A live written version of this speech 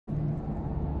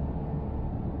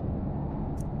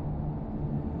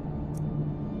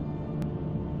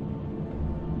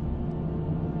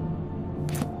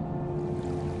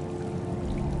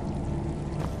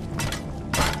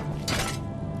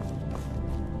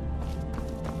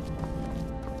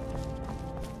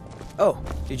Oh,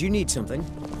 did you need something?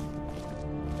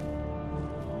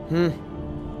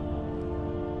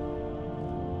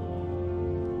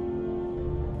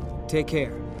 Take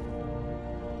care.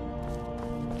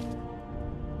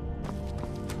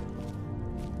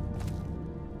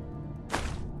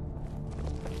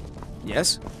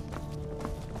 Yes?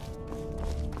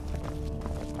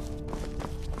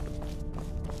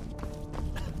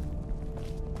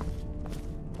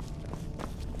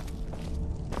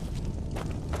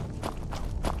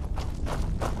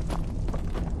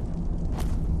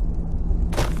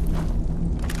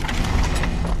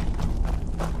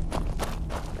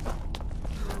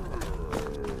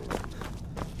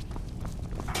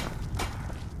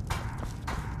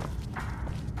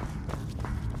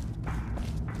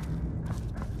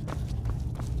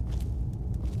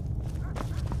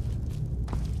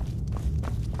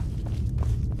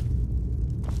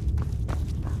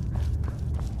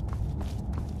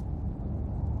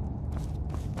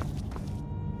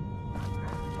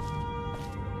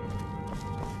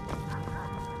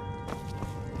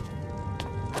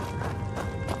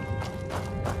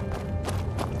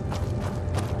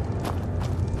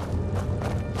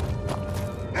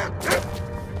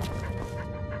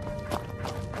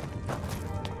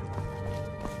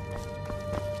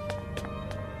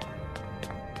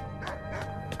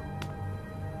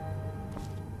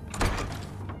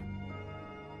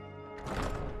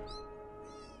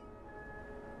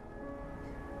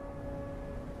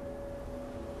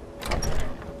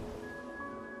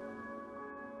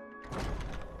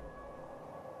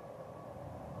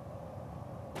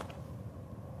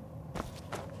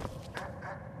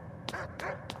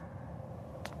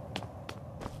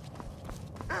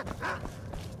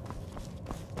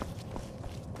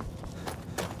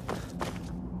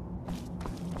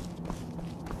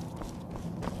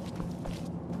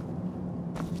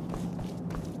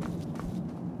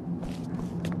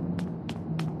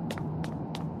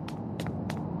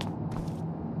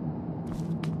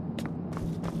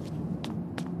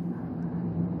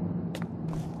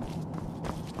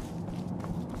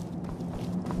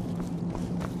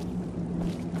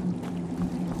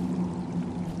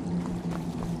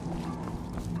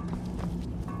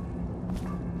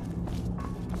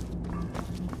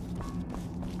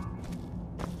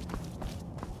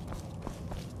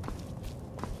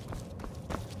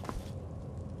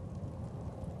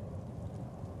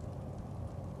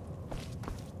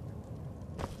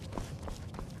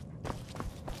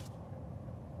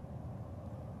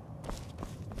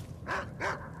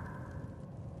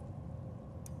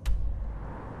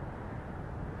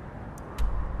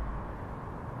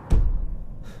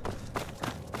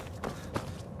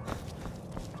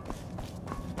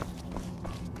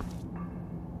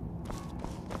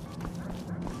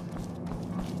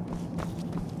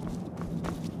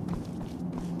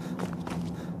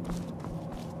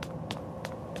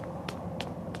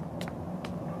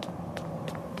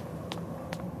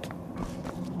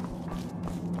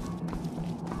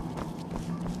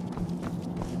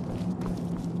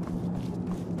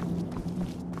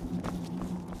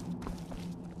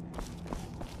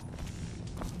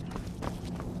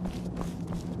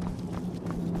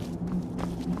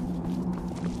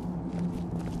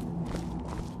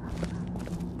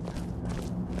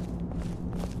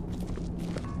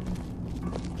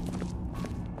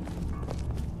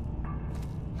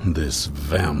 This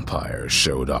vampire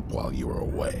showed up while you were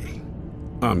away.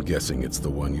 I'm guessing it's the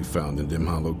one you found in Dim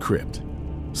Hollow Crypt.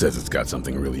 Says it's got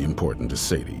something really important to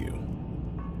say to you.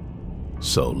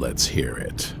 So let's hear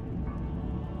it.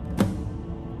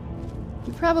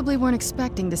 You probably weren't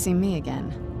expecting to see me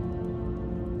again.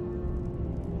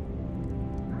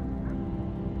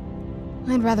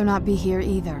 I'd rather not be here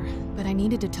either, but I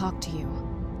needed to talk to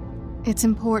you. It's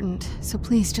important, so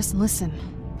please just listen,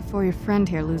 before your friend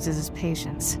here loses his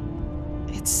patience.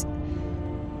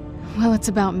 Well, it's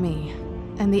about me,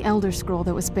 and the Elder Scroll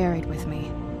that was buried with me.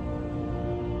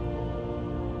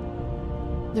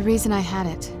 The reason I had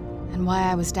it, and why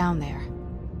I was down there.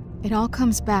 It all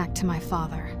comes back to my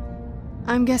father.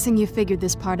 I'm guessing you figured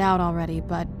this part out already,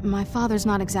 but my father's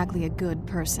not exactly a good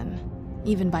person,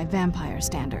 even by vampire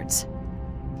standards.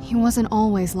 He wasn't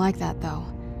always like that, though.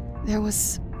 There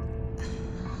was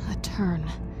a turn.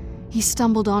 He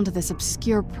stumbled onto this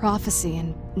obscure prophecy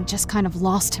and just kind of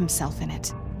lost himself in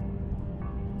it.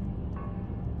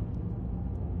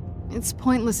 It's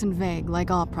pointless and vague,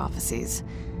 like all prophecies.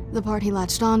 The part he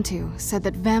latched onto said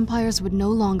that vampires would no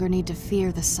longer need to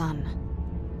fear the sun.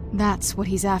 That's what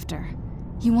he's after.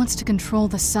 He wants to control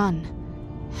the sun.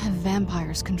 Have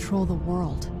vampires control the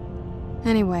world.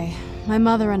 Anyway, my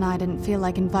mother and I didn't feel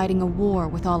like inviting a war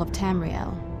with all of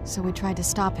Tamriel, so we tried to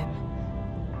stop him.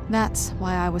 That's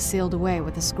why I was sealed away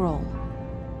with the scroll.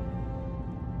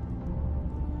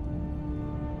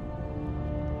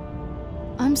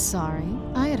 I'm sorry.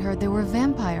 I had heard there were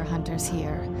vampire hunters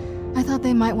here. I thought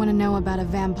they might want to know about a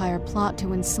vampire plot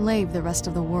to enslave the rest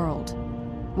of the world.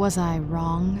 Was I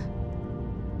wrong?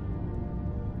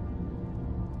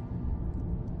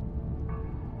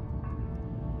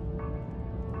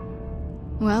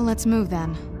 Well, let's move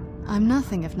then. I'm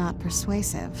nothing if not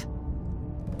persuasive.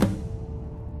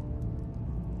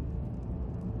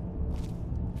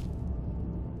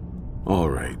 All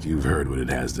right, you've heard what it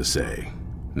has to say.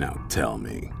 Now tell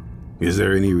me, is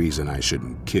there any reason I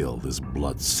shouldn't kill this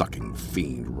blood-sucking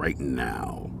fiend right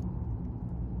now?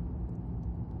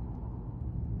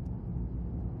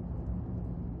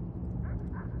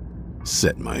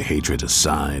 Set my hatred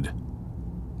aside?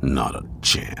 Not a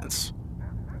chance.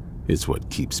 It's what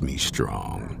keeps me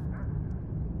strong.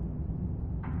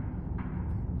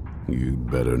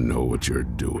 You'd better know what you're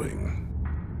doing.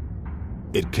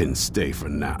 It can stay for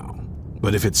now.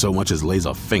 But if it so much as lays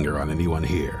a finger on anyone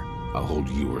here, I'll hold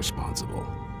you responsible.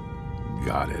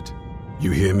 Got it? You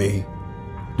hear me?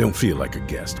 Don't feel like a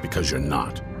guest, because you're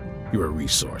not. You're a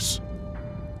resource.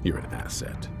 You're an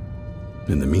asset.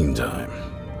 In the meantime,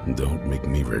 don't make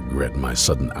me regret my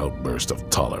sudden outburst of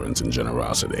tolerance and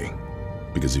generosity.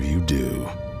 Because if you do,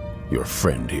 your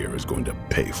friend here is going to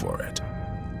pay for it.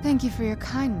 Thank you for your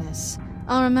kindness.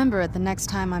 I'll remember it the next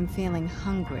time I'm feeling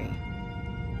hungry.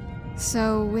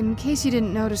 So, in case you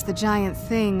didn't notice the giant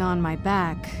thing on my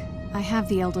back, I have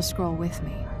the Elder Scroll with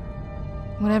me.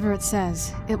 Whatever it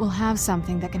says, it will have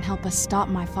something that can help us stop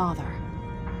my father.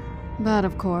 But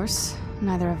of course,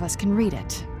 neither of us can read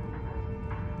it.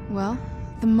 Well,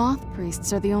 the Moth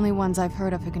Priests are the only ones I've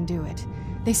heard of who can do it.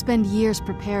 They spend years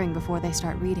preparing before they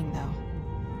start reading, though.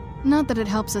 Not that it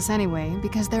helps us anyway,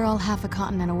 because they're all half a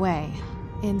continent away,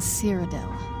 in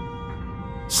Cyrodiil.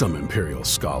 Some Imperial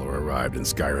scholar arrived in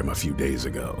Skyrim a few days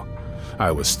ago.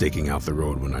 I was staking out the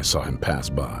road when I saw him pass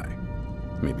by.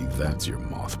 Maybe that's your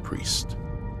Moth Priest.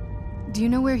 Do you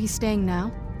know where he's staying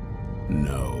now?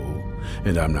 No,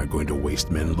 and I'm not going to waste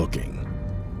men looking.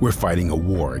 We're fighting a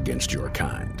war against your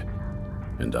kind,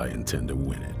 and I intend to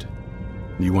win it.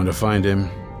 You want to find him?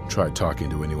 Try talking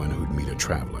to anyone who'd meet a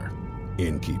traveler.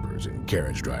 Innkeepers and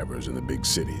carriage drivers in the big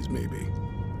cities, maybe.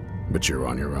 But you're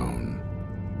on your own.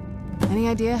 Any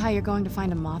idea how you're going to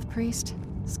find a Moth Priest?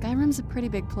 Skyrim's a pretty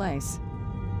big place.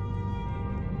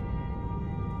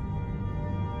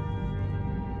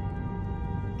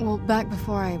 Well, back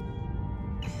before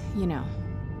you know,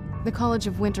 the College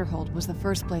of Winterhold was the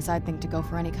first place I'd think to go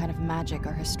for any kind of magic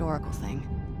or historical thing.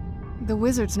 The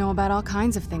wizards know about all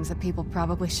kinds of things that people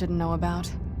probably shouldn't know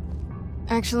about.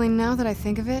 Actually, now that I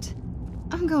think of it,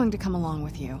 I'm going to come along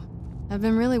with you. I've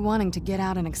been really wanting to get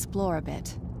out and explore a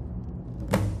bit.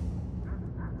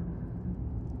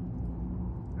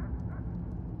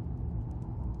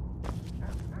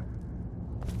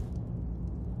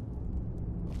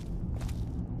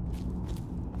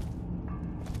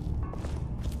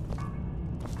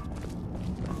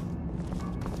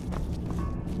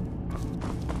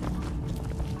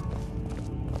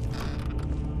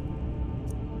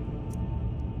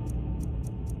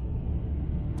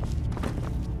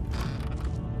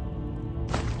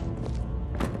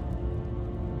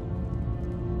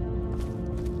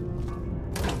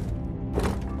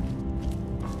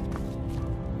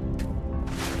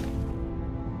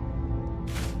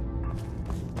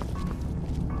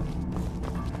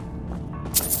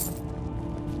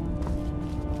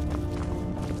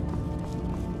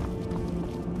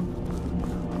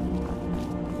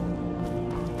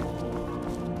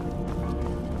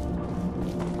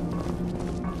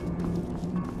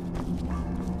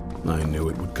 I knew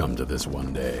it would come to this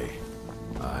one day.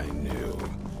 I knew.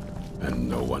 And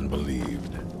no one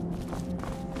believed.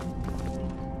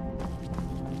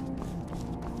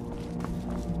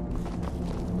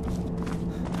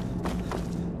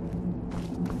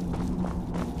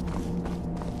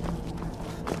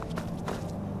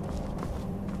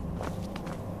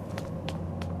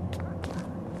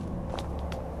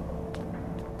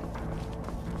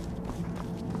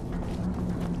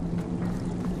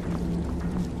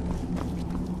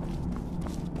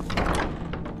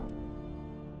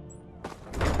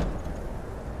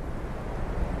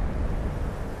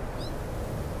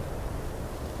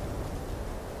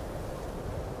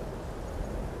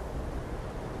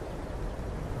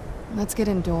 Let's get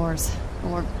indoors.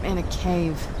 Or in a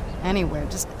cave. Anywhere,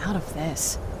 just out of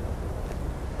this.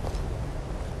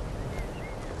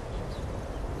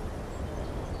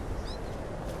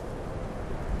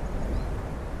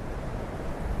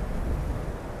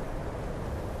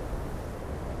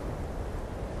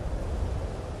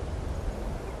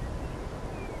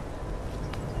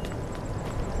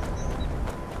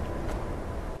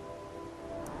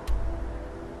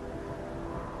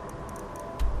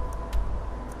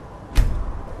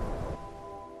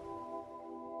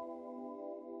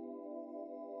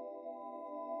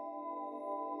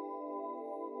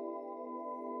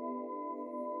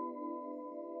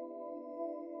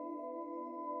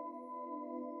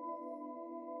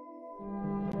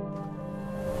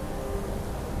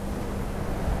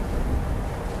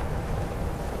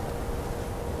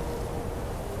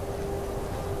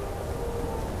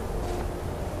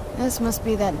 This must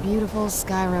be that beautiful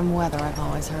Skyrim weather I've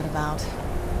always heard about.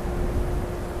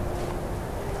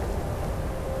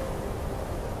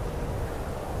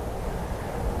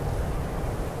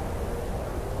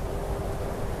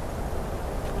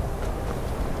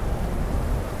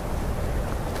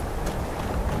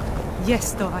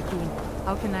 Yes, Dovahkiin.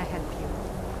 How can I help you?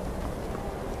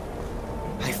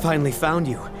 I finally found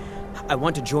you. I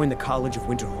want to join the College of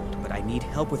Winterhold, but I need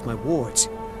help with my wards.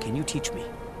 Can you teach me?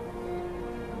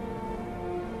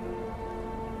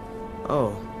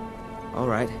 Oh, all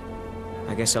right.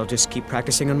 I guess I'll just keep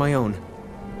practicing on my own.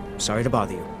 Sorry to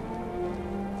bother you.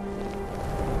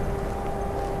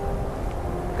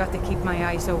 Got to keep my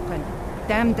eyes open.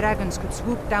 Damn dragons could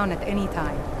swoop down at any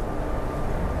time.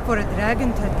 For a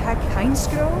dragon to attack Heinz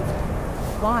Grove?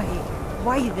 Why?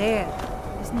 Why there?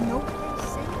 There's no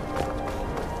place safe.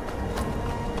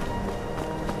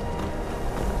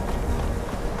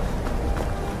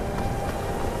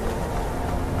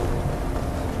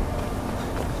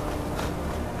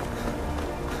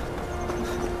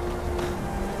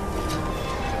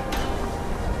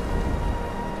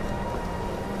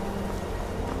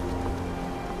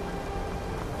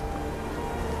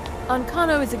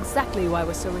 Ancano is exactly why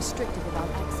we're so restrictive about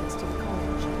access to the college.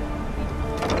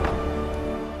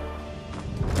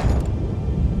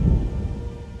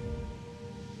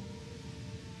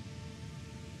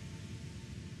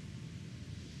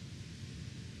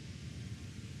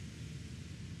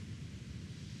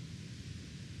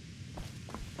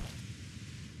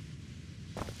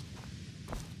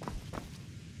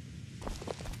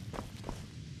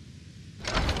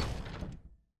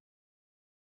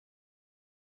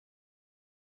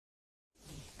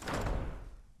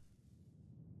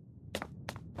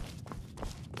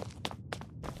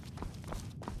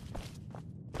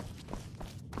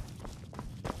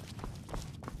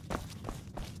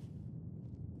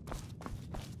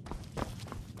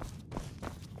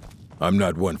 I'm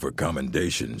not one for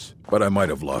commendations, but I might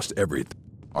have lost everything.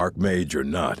 Archmage or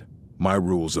not, my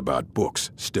rules about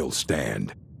books still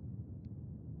stand.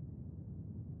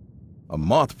 A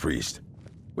moth priest?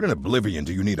 What in Oblivion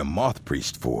do you need a moth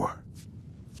priest for?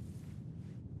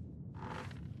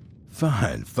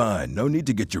 Fine, fine. No need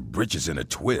to get your britches in a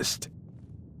twist.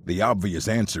 The obvious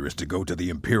answer is to go to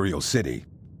the Imperial City.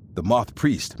 The moth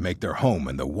priests make their home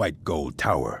in the White Gold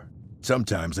Tower.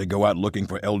 Sometimes they go out looking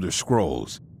for Elder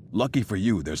Scrolls. Lucky for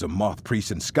you, there's a moth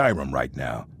priest in Skyrim right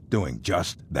now, doing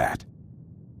just that.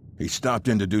 He stopped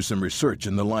in to do some research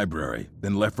in the library,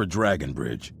 then left for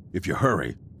Dragonbridge. If you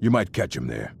hurry, you might catch him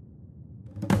there.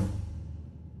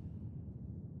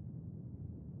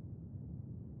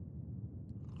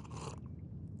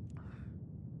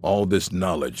 All this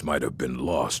knowledge might have been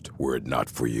lost were it not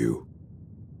for you.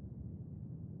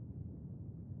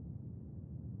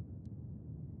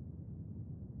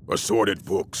 Assorted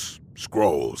books,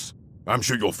 scrolls. I'm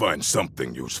sure you'll find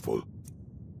something useful.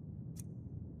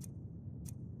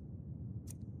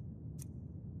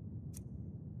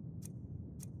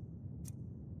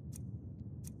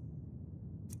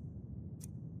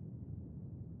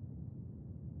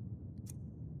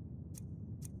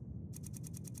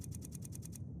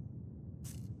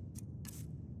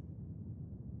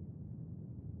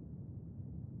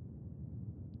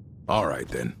 All right,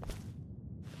 then.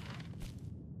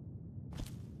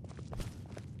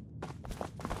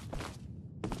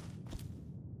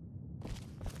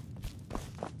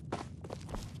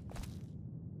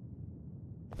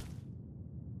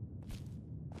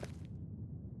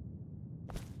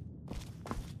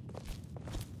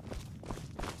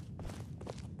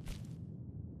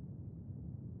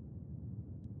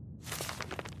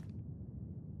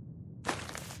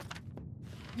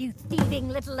 You thieving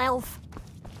little elf!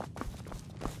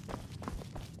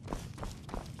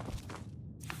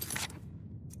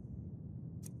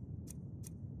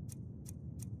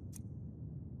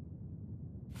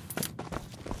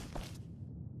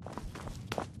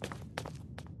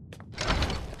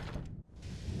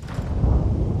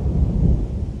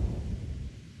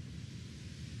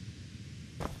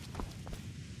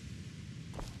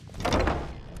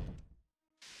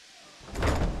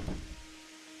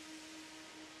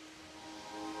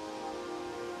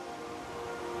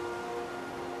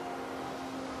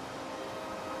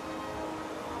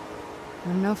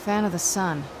 I'm no fan of the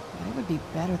sun, but it would be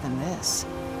better than this.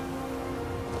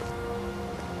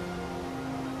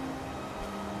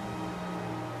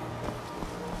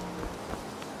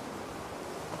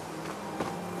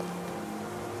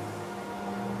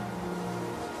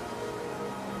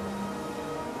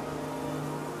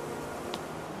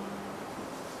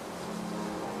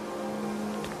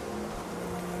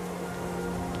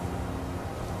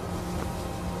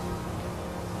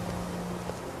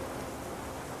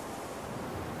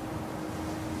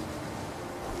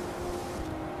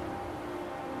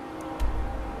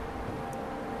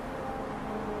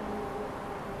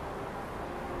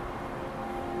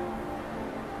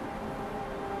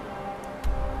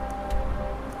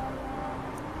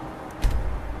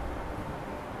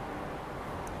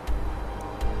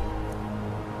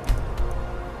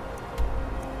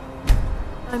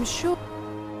 I'm sure.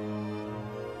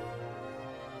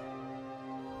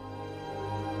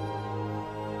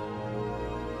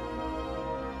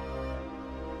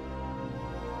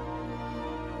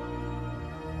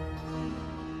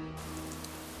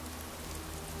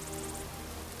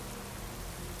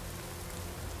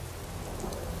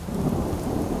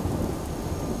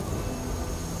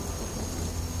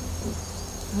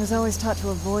 I was always taught to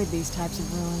avoid these types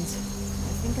of ruins.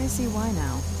 I think I see why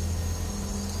now.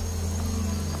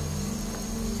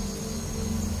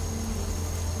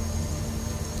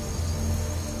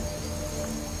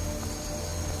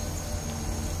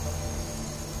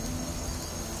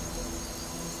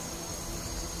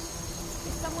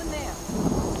 Is someone there?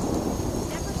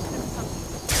 Never should have come.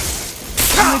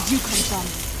 Where did you come from?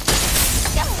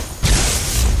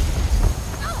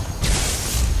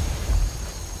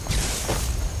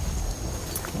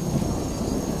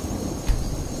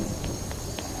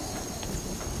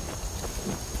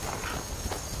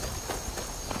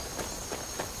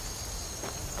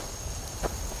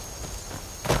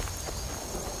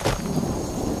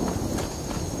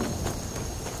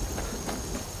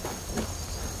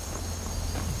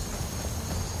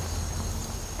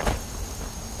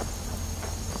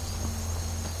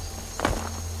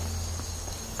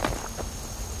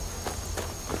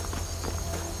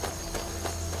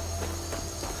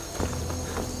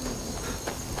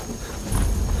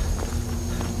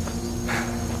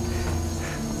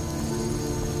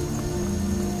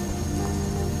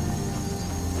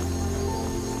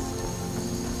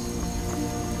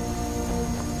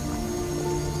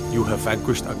 You have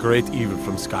vanquished a great evil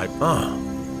from Skyrim. Ah,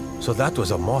 so that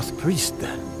was a moth priest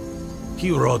then.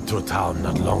 He rode through town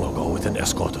not long ago with an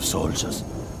escort of soldiers.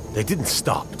 They didn't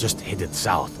stop, just headed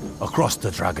south, across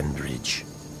the Dragon Bridge.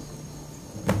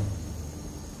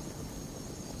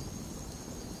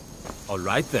 All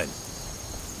right then.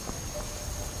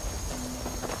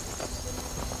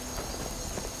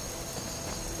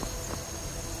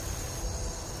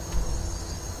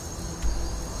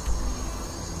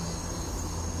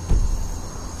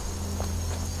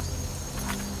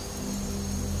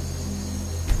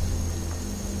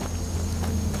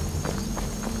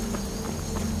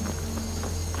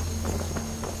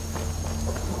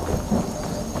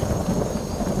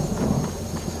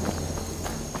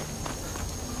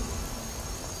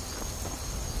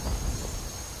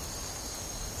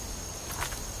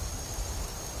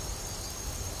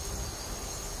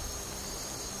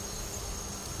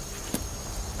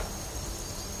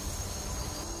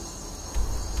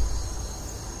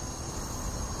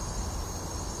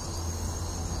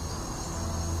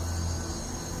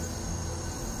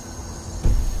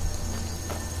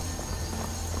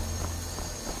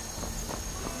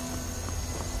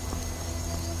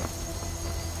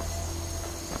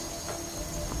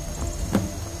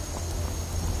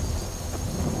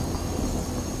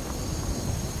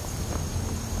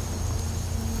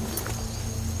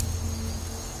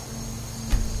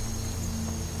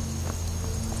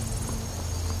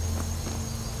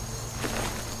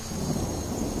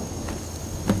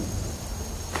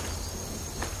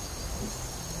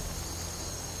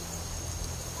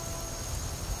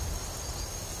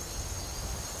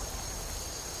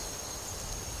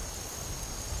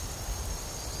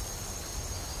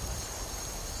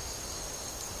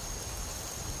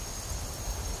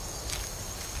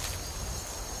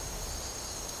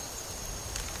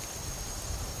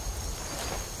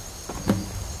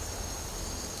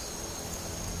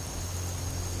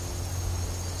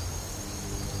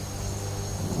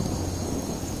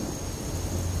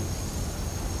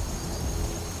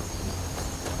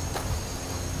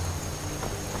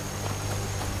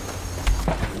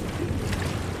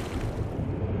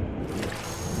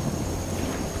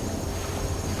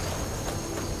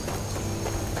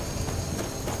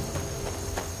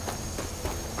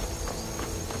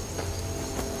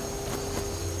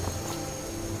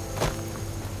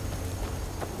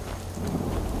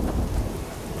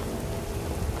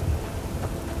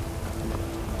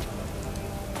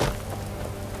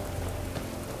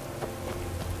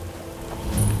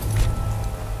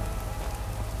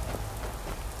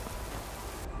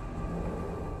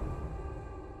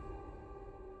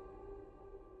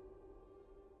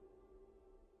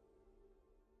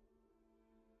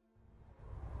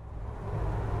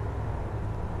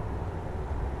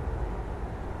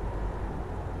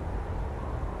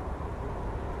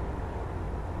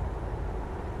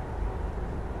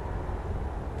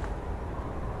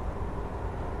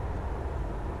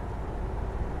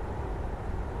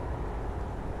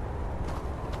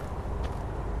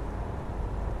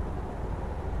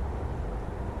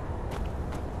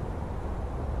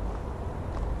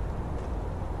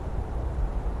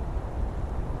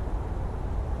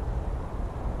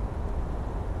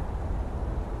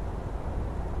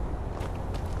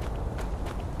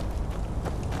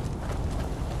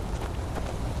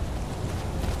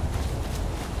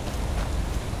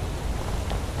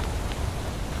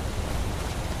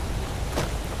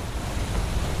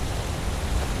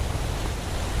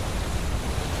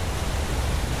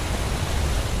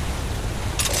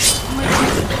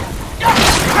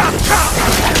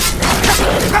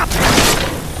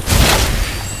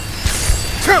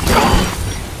 Someone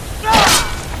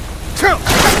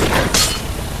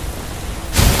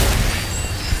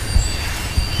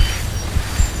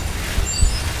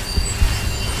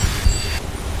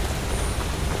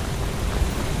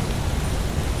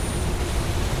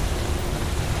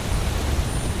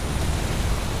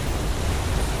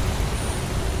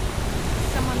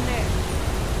there.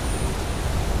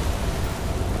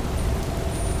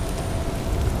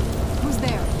 Who's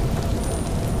there?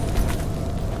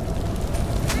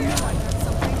 You know I heard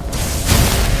something.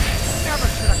 Never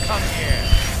should have come here.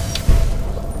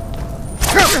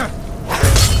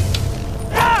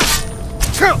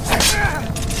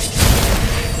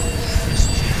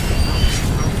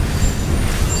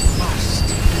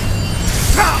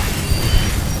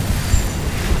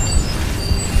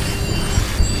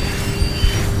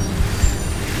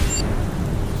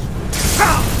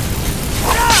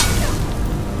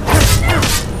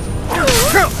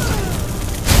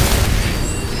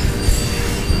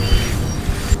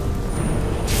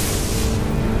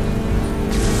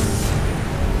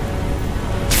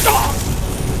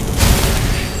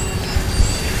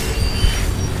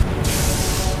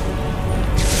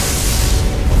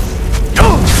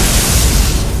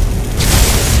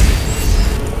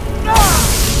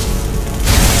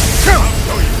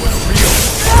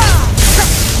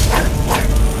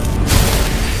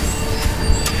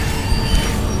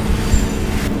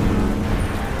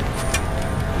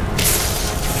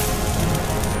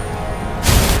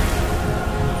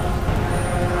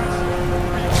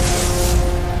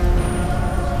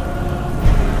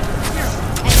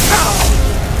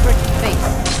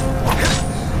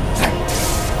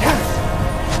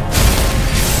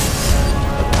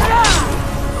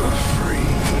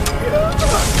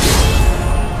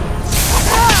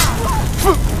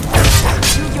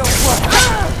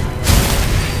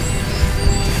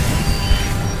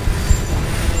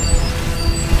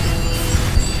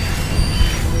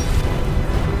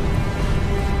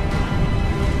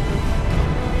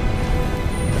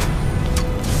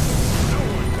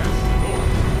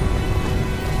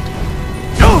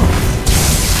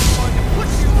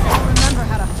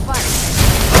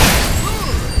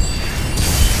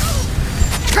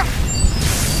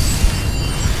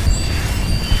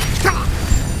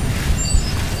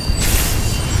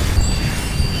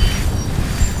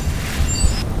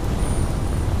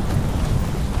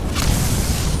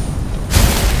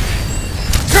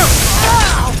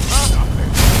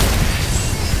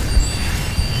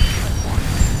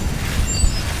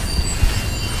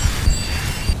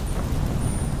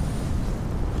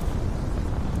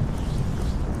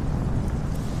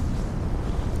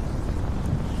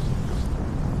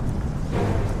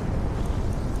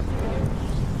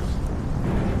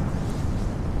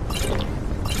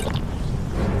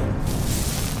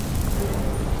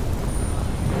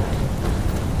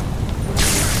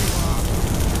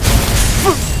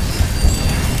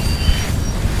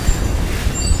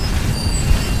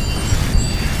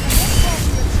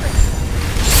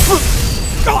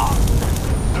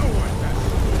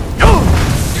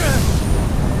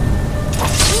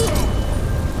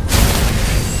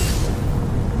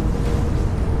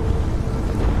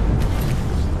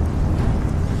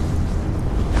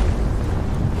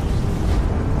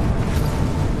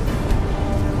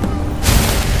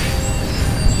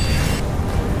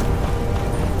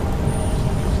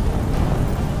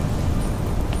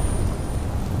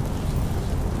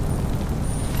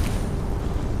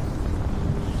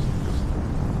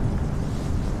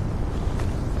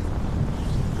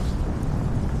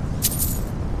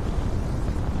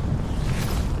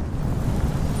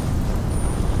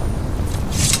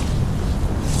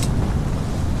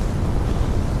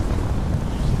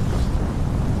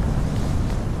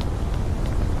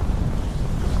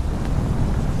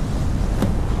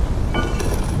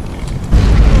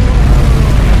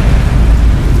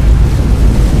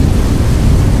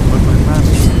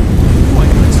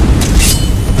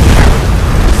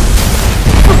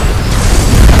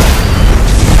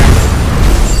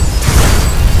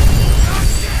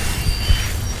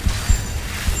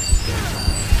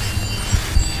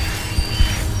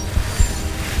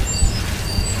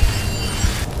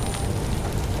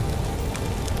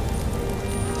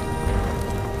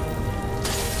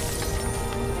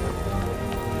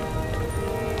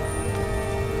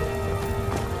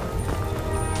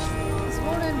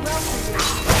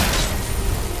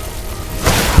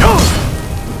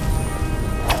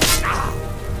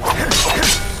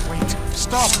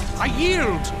 I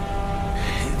yield!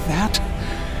 That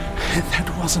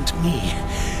wasn't me.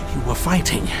 You were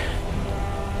fighting.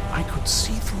 I could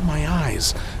see through my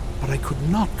eyes, but I could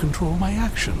not control my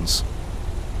actions.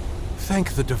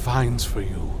 Thank the Divines for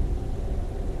you.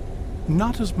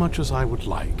 Not as much as I would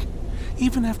like.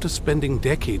 Even after spending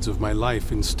decades of my life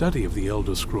in study of the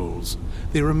Elder Scrolls,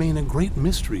 they remain a great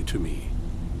mystery to me.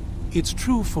 It's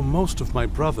true for most of my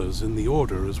brothers in the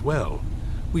Order as well.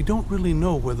 We don't really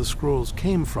know where the scrolls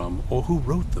came from or who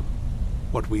wrote them.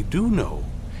 What we do know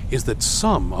is that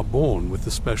some are born with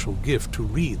the special gift to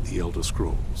read the Elder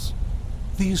Scrolls.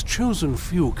 These chosen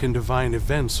few can divine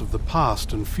events of the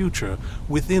past and future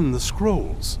within the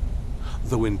scrolls,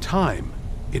 though in time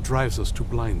it drives us to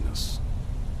blindness.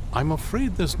 I'm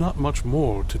afraid there's not much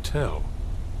more to tell.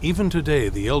 Even today,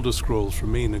 the Elder Scrolls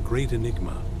remain a great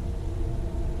enigma.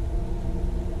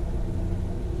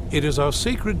 It is our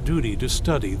sacred duty to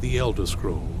study the Elder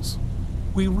Scrolls.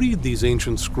 We read these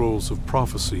ancient scrolls of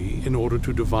prophecy in order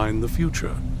to divine the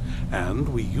future, and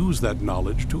we use that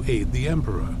knowledge to aid the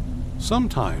Emperor.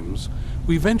 Sometimes,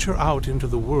 we venture out into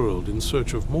the world in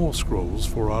search of more scrolls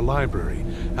for our library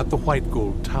at the White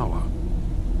Gold Tower.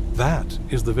 That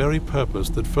is the very purpose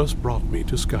that first brought me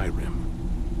to Skyrim.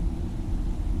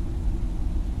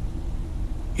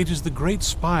 It is the great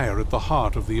spire at the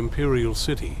heart of the Imperial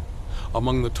City,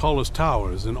 among the tallest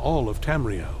towers in all of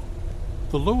Tamriel.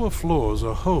 The lower floors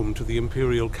are home to the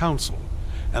Imperial Council,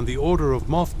 and the Order of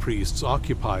Moth Priests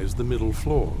occupies the middle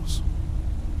floors.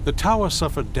 The tower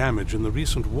suffered damage in the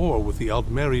recent war with the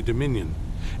Aldmeri Dominion,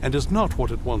 and is not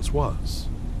what it once was.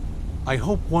 I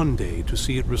hope one day to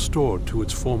see it restored to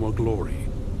its former glory.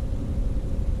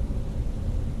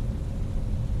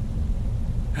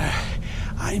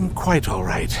 I'm quite all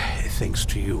right, thanks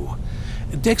to you.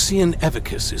 Dexian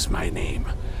Evicus is my name.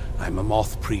 I'm a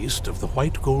moth priest of the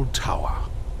White Gold Tower.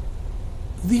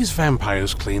 These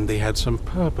vampires claimed they had some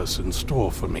purpose in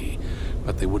store for me,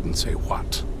 but they wouldn't say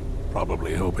what.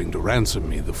 Probably hoping to ransom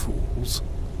me, the fools.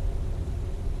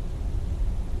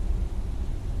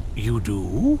 You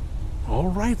do? All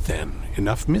right then,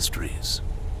 enough mysteries.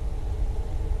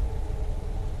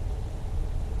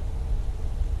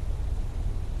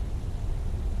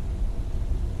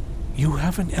 You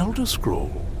have an Elder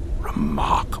Scroll.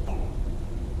 Remarkable.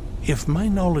 If my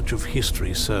knowledge of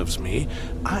history serves me,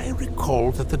 I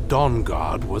recall that the Dawn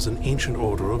Guard was an ancient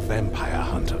order of vampire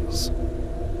hunters.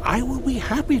 I will be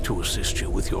happy to assist you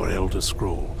with your Elder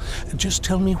Scroll. Just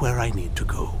tell me where I need to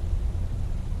go.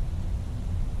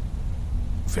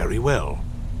 Very well.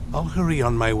 I'll hurry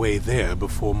on my way there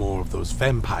before more of those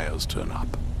vampires turn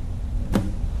up.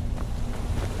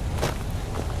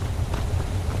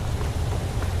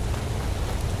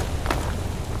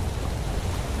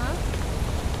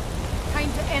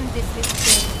 Time to end this little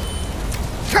thing.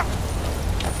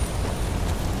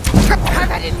 I've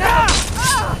had enough!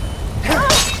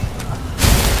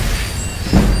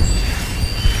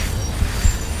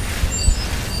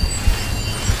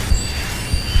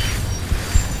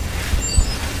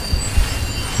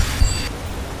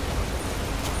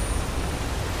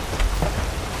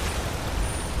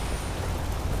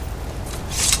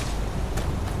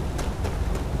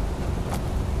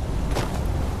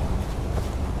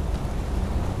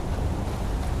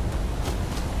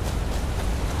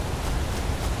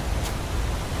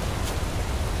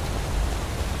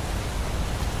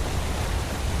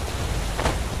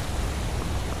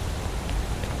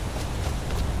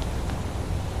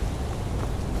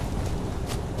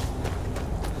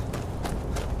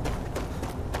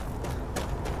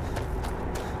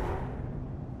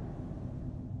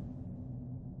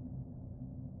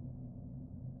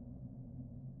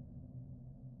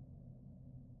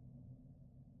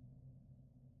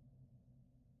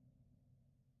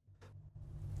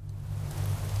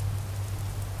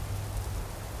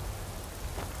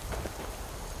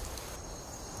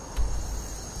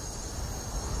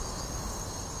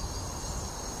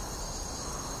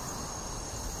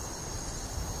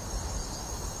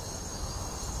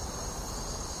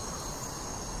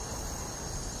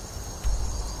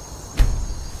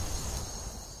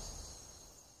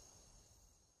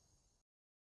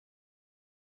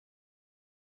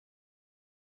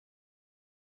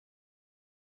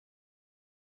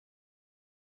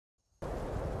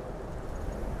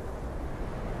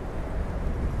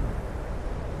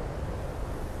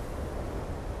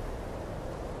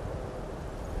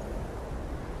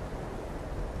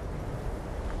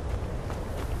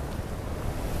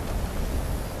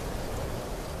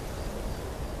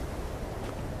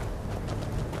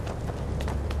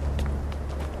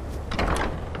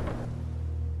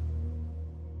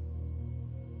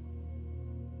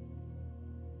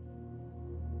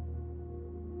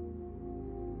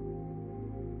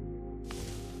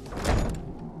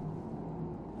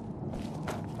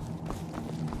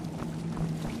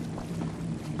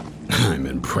 I'm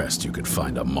impressed you could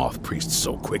find a moth priest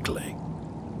so quickly.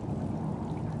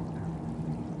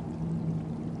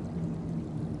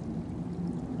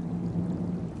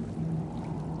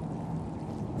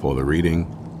 For the reading?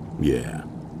 Yeah.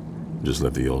 Just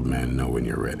let the old man know when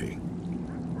you're ready.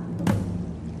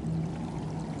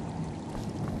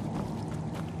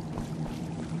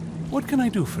 What can I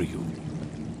do for you?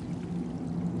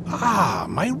 Ah,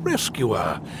 my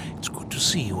rescuer. It's good to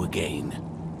see you again.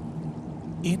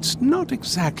 It's not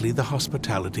exactly the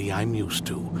hospitality I'm used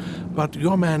to, but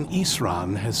your man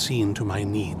Isran has seen to my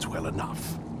needs well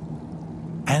enough.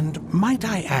 And might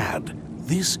I add,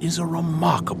 this is a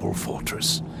remarkable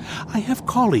fortress. I have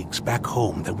colleagues back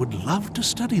home that would love to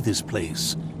study this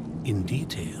place in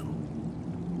detail.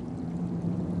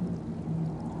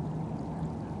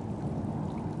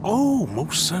 Oh,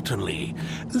 most certainly.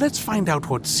 Let's find out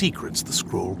what secrets the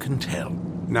scroll can tell.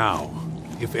 Now,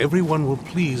 if everyone will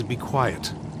please be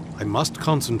quiet, I must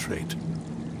concentrate.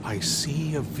 I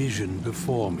see a vision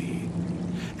before me,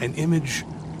 an image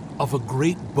of a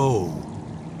great bow.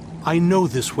 I know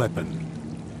this weapon.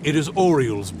 It is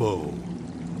Oriel's bow.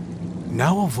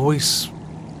 Now a voice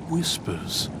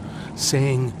whispers,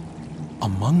 saying,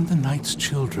 "Among the night's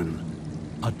children,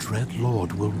 a dread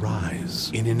lord will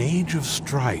rise. In an age of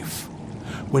strife,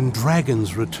 when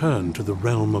dragons return to the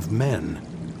realm of men,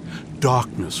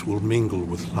 darkness will mingle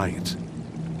with light,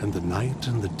 and the night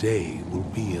and the day will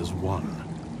be as one."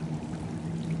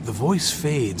 The voice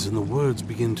fades and the words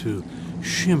begin to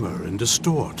shimmer and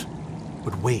distort.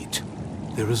 But wait,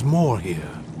 there is more here.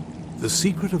 The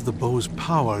secret of the bow's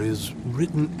power is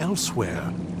written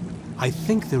elsewhere. I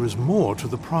think there is more to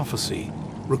the prophecy,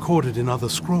 recorded in other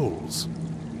scrolls.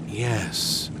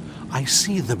 Yes, I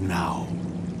see them now.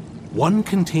 One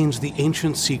contains the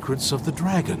ancient secrets of the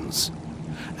dragons,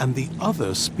 and the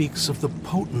other speaks of the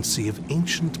potency of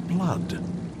ancient blood.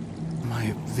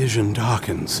 My vision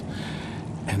darkens,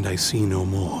 and I see no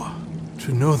more.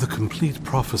 To know the complete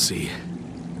prophecy,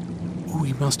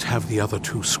 we must have the other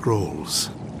two scrolls.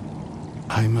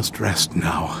 I must rest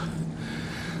now.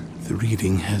 The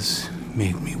reading has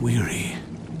made me weary.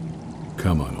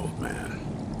 Come on, old man.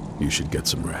 You should get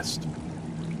some rest.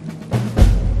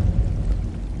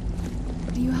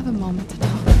 Do you have a moment to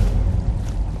talk?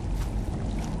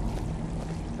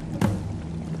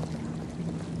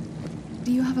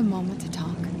 Do you have a moment to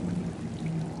talk?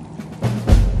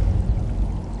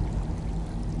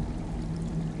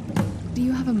 Do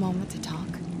you have a moment to talk?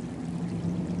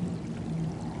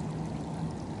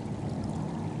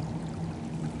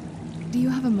 Do you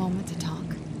have a moment to talk?